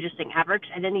 kindergarten. It was the cutest thing ever. Cause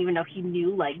I didn't even know he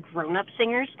knew like grown-up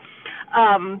singers.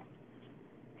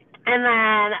 And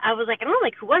then I was like, I don't know,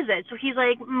 like who was it? So he's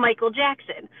like Michael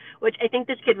Jackson, which I think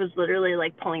this kid was literally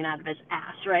like pulling out of his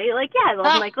ass, right? Like, yeah, I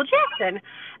love Michael Jackson.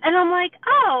 And I'm like,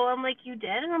 oh, I'm like, you did?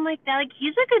 And I'm like, that, like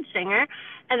he's a good singer.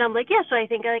 And I'm like, yeah. So I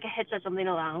think like I had said something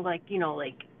along like,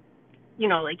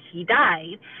 like he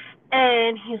died.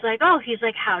 And he's like,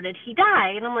 how did he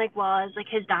die? And I'm like, well, it's like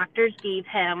his doctors gave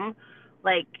him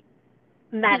like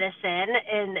medicine,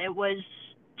 and it was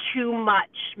too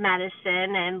much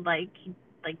medicine, and like he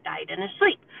like died in his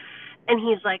sleep. And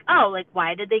he's like, oh, like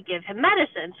why did they give him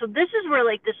medicine? So this is where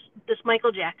like this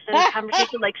Michael Jackson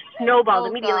conversation like snowballed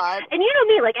immediately. God. And you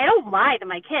know me, like I don't lie to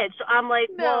my kids. So I'm like,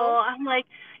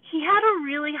 he had a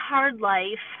really hard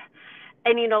life.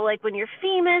 And, like when you're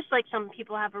famous, like some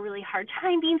people have a really hard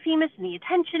time being famous and the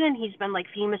attention. And he's been like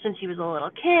famous since he was a little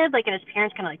kid, like, and his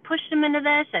parents kind of like pushed him into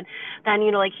this. And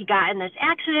then, like he got in this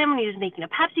accident when he was making a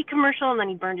Pepsi commercial, and then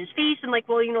he burned his face. And like,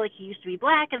 well, like he used to be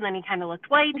black, and then he kind of looked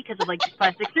white because of like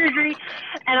plastic surgery.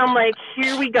 And I'm like,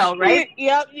 here we go, right?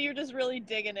 Yep, you're just really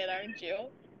digging it, aren't you?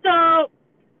 So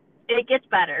it gets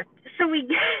better. So we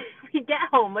get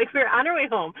home, like we're on our way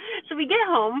home. So we get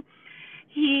home.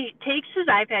 He takes his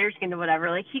iPad or skin or whatever.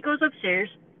 Like, he goes upstairs.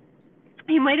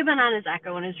 He might have been on his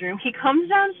Echo in his room. He comes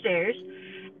downstairs,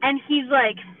 and he's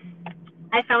like,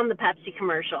 I found the Pepsi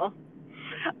commercial.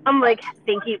 I'm like,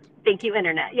 thank you,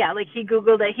 Internet. Yeah, like, he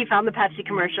Googled it. He found the Pepsi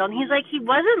commercial. And he's like, he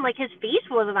wasn't, like, his face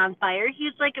wasn't on fire. He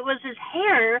was like, it was his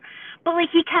hair. But, like,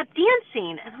 he kept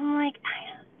dancing. And I'm like,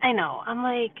 I know. I'm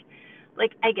like,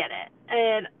 I get it.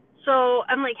 And so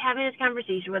I'm, like, having this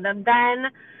conversation with him.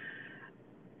 Then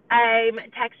I'm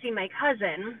texting my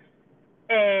cousin,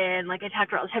 and like I talk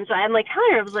to her all the time. So I'm like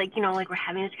telling her, I was like, like we're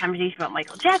having this conversation about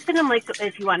Michael Jackson. I'm like, so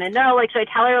if you want to know, like, so I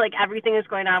tell her like everything is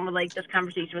going on with like this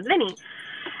conversation with Vinny.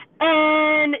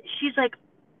 And she's like,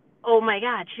 oh my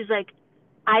God. She's like,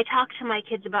 I talk to my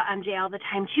kids about MJ all the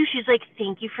time too. She's like,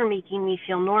 thank you for making me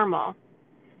feel normal.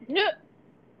 Yeah.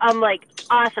 I'm like,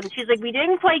 awesome. She's like, we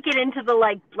didn't quite get into the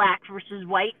like black versus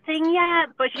white thing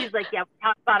yet, but she's like, yeah, we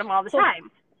talk about him all the time.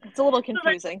 It's a little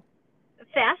confusing. So, like,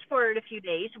 fast forward a few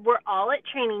days, we're all at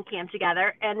training camp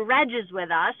together, and Reg is with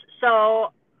us.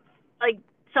 So, like,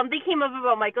 something came up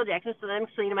about Michael Jackson, so then I'm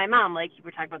explaining to my mom, like,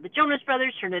 we're talking about the Jonas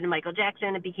Brothers, turned into Michael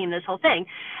Jackson, it became this whole thing.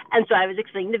 And so I was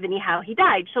explaining to Vinny how he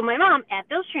died. So my mom, at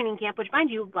Bill's training camp, which, mind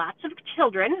you, lots of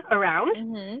children around,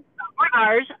 some were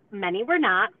ours, many were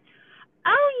not.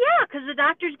 Oh, yeah, because the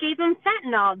doctors gave him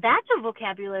fentanyl. That's a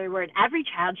vocabulary word every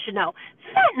child should know.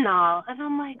 Fentanyl. And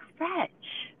I'm like, Reg.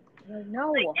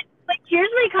 No. Like, here's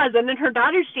my cousin, and her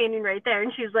daughter's standing right there,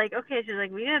 and she's like, okay, she's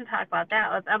like, we didn't talk about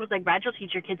that. I was like, Reg will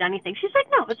teach your kids anything. She's like,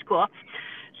 no, it's cool.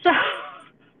 So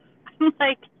I'm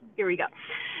like, here we go.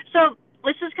 So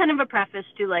this is kind of a preface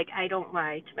to, like, I don't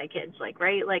lie to my kids, like,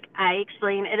 right? Like, I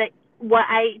explain what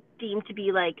I deem to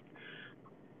be, like,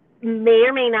 may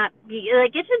or may not be,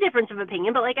 like, it's a difference of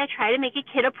opinion, but, like, I try to make it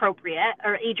kid appropriate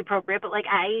or age appropriate, but, like,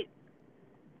 I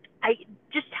I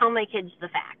just tell my kids the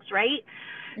facts, right?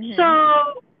 Mm-hmm.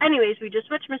 So, anyways, we just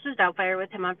watched Mrs. Doubtfire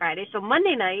with him on Friday. So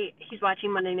Monday night, he's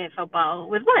watching Monday Night Football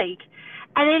with Mike.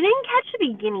 And I didn't catch the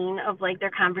beginning of, like,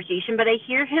 their conversation, but I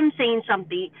hear him saying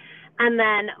something. And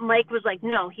then Mike was like,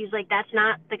 no, he's like, that's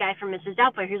not the guy from Mrs.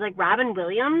 Doubtfire. He's like, Robin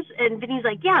Williams. And Vinny's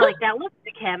like, yeah, like, that looks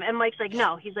like him. And Mike's like,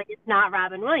 no. He's like, it's not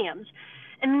Robin Williams.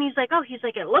 And then he's like, oh, he's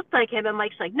like, it looked like him. And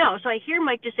Mike's like, no. So I hear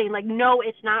Mike just saying, like, no,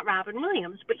 it's not Robin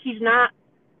Williams. But he's not,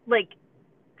 like,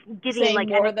 giving, saying like,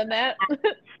 more than that.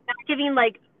 not giving,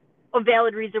 like, a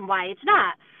valid reason why it's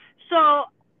not. So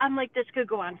I'm like, this could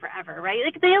go on forever, right?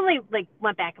 Like, they only, like,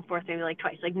 went back and forth maybe, like,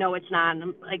 twice. Like, no, it's not. And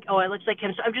I'm like, oh, it looks like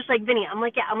him. So I'm just like, Vinny, I'm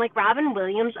like, yeah. I'm like, Robin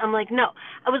Williams? I'm like, no.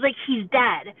 I was like, he's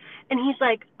dead. And he's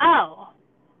like, oh,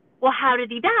 well, how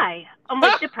did he die? I'm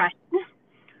like, depression.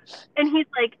 And he's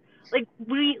like,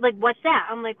 what's that?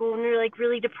 I'm like, well, when you're, like,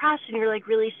 really depressed and you're, like,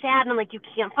 really sad and, like, you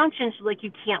can't function, so, like,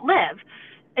 you can't live.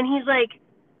 And he's like,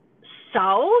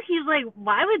 so? He's like,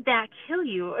 why would that kill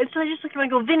you? And so I just look at him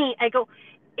and I go, Vinny, I go,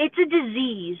 it's a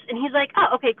disease. And he's like,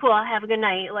 oh, okay, cool, I'll have a good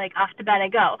night. Like, off to bed I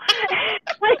go.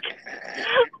 like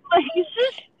he's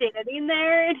just standing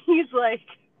there and he's like,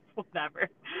 whatever.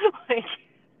 Like,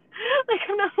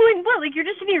 I'm not like, what? Like, you're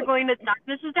just sitting here going, it's not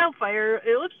Mrs. Doubtfire.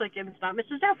 It looks like him. It's not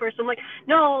Mrs. Doubtfire. So I'm like,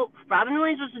 no, Robin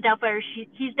Williams was Mrs. Doubtfire.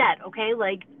 He's dead, okay?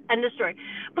 Like, end of story.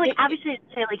 But, like, obviously,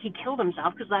 I'd say, like, he killed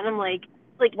himself because then I'm like,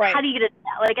 right. How do you get it?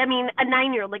 Like, I mean, a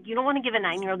 9-year-old, like, you don't want to give a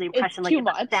 9-year-old the impression, it's like, too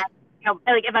much.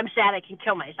 If I'm sad, I can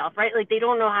kill myself, right? Like, they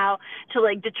don't know how to,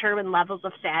 like, determine levels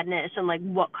of sadness and, like,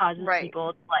 what causes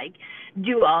people to, like,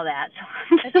 do all that.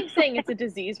 So I think saying it's a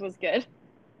disease was good.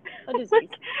 A disease.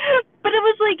 But it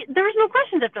was like, there was no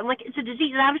questions after. I'm like, it's a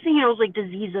disease. And obviously he knows, like,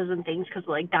 diseases and things because,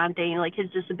 like, Dante and, like, his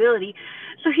disability.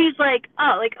 So he's like,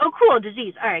 oh, cool,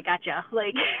 disease. All right, gotcha.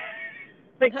 Like,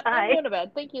 I'm going to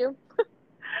bed. Thank you.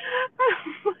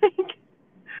 Like,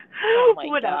 oh my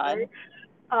whatever.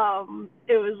 God.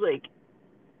 It was, like,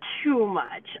 too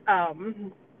much.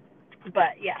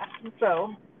 But, yeah.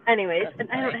 So, anyways, and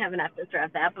I don't have enough to throw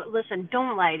that. But, listen,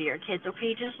 don't lie to your kids,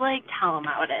 okay? Just, like, tell them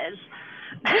how it is.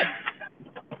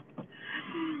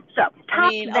 So, I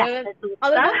mean, other than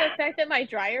the fact that my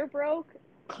dryer broke,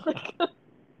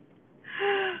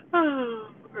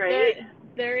 right?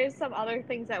 There is some other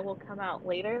things that will come out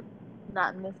later,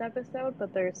 not in this episode,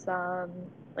 but there's some,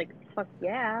 like, fuck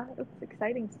yeah, it's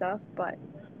exciting stuff, but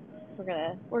we're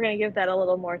gonna give that a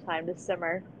little more time to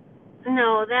simmer.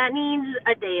 No, that needs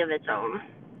a day of its own.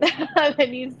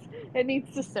 It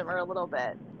needs to simmer a little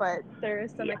bit, but there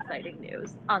is some exciting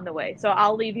news on the way. So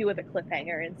I'll leave you with a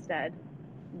cliffhanger instead.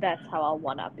 That's how I'll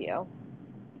one-up you.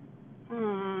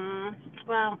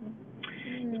 Well,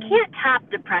 you can't top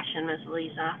depression, Miss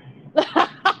Lisa.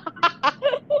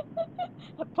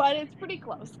 But it's pretty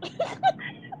close.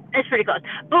 It's pretty close.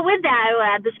 But with that, I will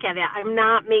add this caveat. I'm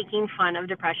not making fun of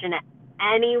depression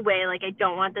any way. Like, I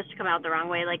don't want this to come out the wrong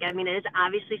way. Like, I mean, it is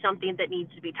obviously something that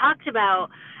needs to be talked about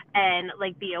and,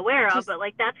 like, be aware of, but,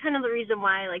 like, that's kind of the reason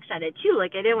why I, like, said it too.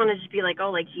 Like, I didn't want to just be like, oh,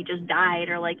 like, he just died,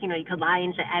 or, like, you know, you could lie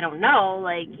and say, I don't know.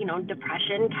 Like, you know,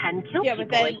 depression can kill people. But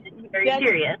then, like, it's very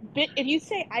serious. If you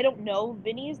say I don't know,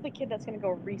 Vinny is the kid that's going to go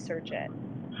research it,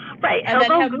 right? And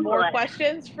then have more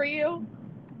questions for you.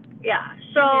 Yeah,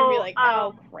 so you'll be like,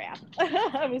 oh crap,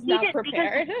 I was not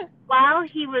prepared. While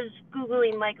he was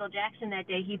Googling Michael Jackson that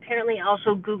day, he apparently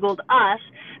also Googled us,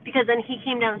 because then he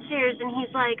came downstairs and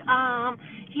he's like,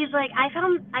 I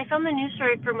found the news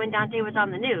story from when Dante was on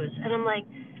the news, and I'm like,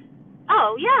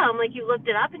 oh yeah, I'm like, you looked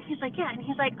it up? And he's like, yeah. And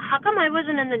he's like, how come I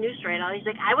wasn't in the news story at all? He's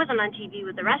like, I wasn't on TV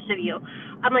with the rest of you.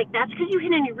 I'm like, that's because you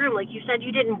hid in your room. Like, you said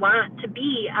you didn't want to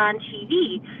be on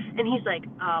TV. And he's like,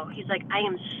 oh, he's like, I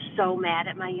am so mad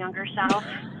at my younger self.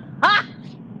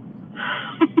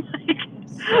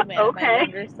 So mad at my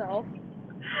younger self.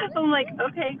 I'm like,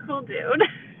 okay, cool, dude.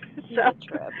 So,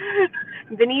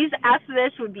 Vinny's after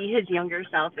this would be his younger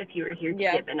self if you were here to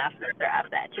give an after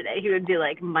that today. He would be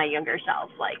like, my younger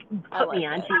self, like, put me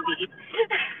on TV.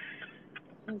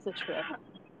 It's a trip.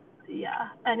 Yeah.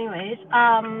 Anyways,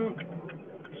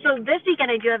 so this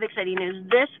weekend I do have exciting news.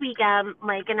 This weekend,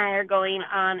 Mike and I are going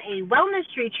on a wellness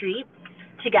retreat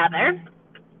together.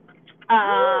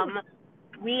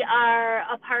 We are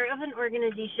a part of an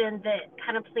organization that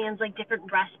kind of plans, like, different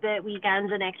respite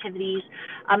weekends and activities.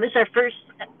 It's our first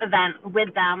event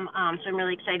with them, so I'm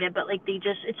really excited. But, like,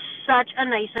 it's such a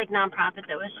nice, like, nonprofit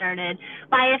that was started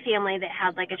by a family that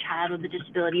had, like, a child with a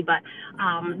disability. But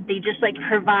they just, like,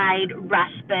 provide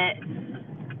respite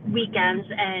weekends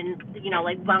and, you know,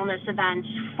 like, wellness events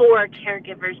for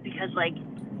caregivers because, like,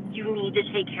 you need to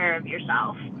take care of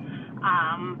yourself.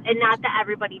 And not that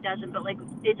everybody doesn't, but like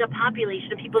it's a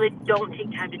population of people that don't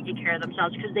take time to take care of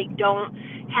themselves because they don't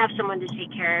have someone to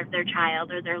take care of their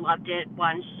child or their loved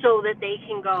one so that they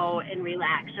can go and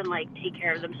relax and like take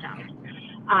care of themselves.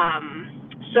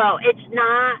 So it's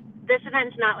not, this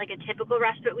event's not like a typical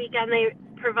respite weekend they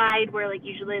provide where like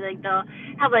usually like they'll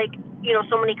have like, you know,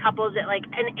 so many couples at like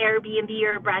an Airbnb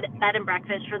or bed and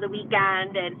breakfast for the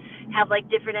weekend and have like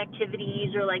different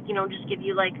activities or like, you know, just give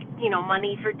you like, you know,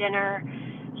 money for dinner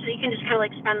so you can just kind of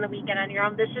like spend the weekend on your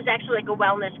own. This is actually like a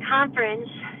wellness conference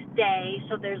day,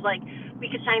 so there's like, we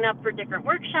could sign up for different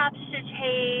workshops to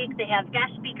take. They have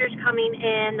guest speakers coming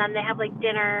in, then they have like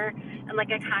dinner and like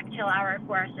a cocktail hour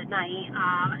for us at night,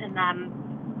 and then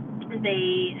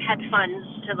they had funds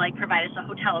to like provide us a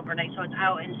hotel overnight, so it's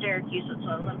out in Syracuse, so it's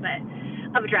a little bit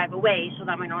of a drive away, so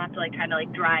then we don't have to like try to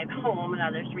like drive home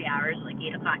another 3 hours, like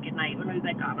 8 o'clock at night when we've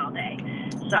been gone all day.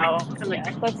 So I'm like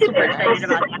super excited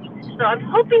about that. So I'm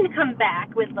hoping to come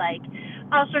back with like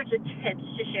all sorts of tips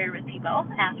to share with people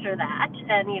after that,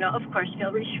 and you know, of course,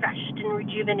 feel refreshed and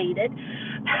rejuvenated.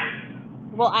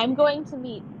 Well, I'm going to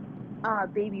meet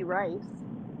Baby Rice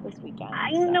this weekend.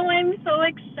 I know, I'm so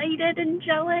excited and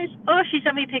jealous. Oh, she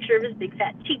sent me a picture of his big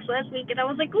fat cheeks last week, and I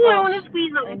was like, oh, I want to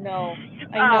squeeze them. I know.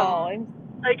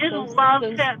 I just love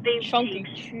fat baby chunky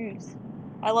cheeks.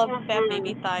 I love fat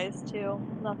baby thighs too.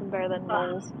 Nothing better than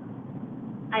rolls.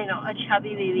 I know, a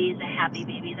chubby baby is a happy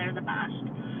baby. They're the best.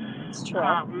 It's true.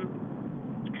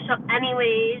 So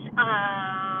anyways,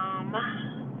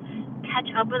 catch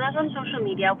up with us on social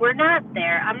media. We're not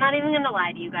there. I'm not even going to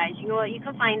lie to you guys. You know what? You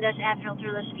can find us at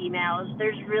Filterless Females.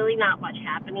 There's really not much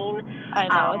happening. I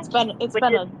know. It's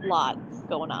been a lot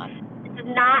going on. It's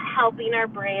not helping our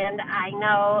brand. I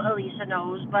know, Elisa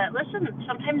knows, but listen,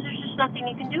 sometimes there's just nothing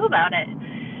you can do about it.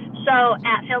 So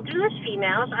at Filterless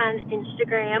Females on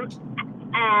Instagram,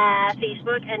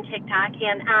 Facebook, and TikTok,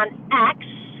 and on X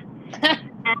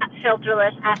at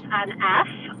Filterless FNF.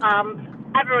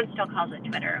 Everyone still calls it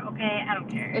Twitter, okay? I don't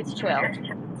care. It's true.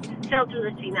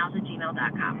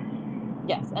 Filterlessfemales@gmail.com.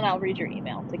 Yes, and I'll read your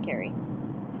email to Carrie.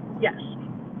 Yes.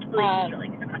 Lisa's really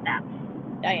good about that.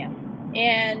 I am.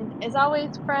 And as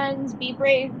always, friends, be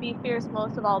brave, be fierce,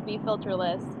 most of all, be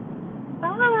filterless.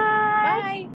 Bye. Bye.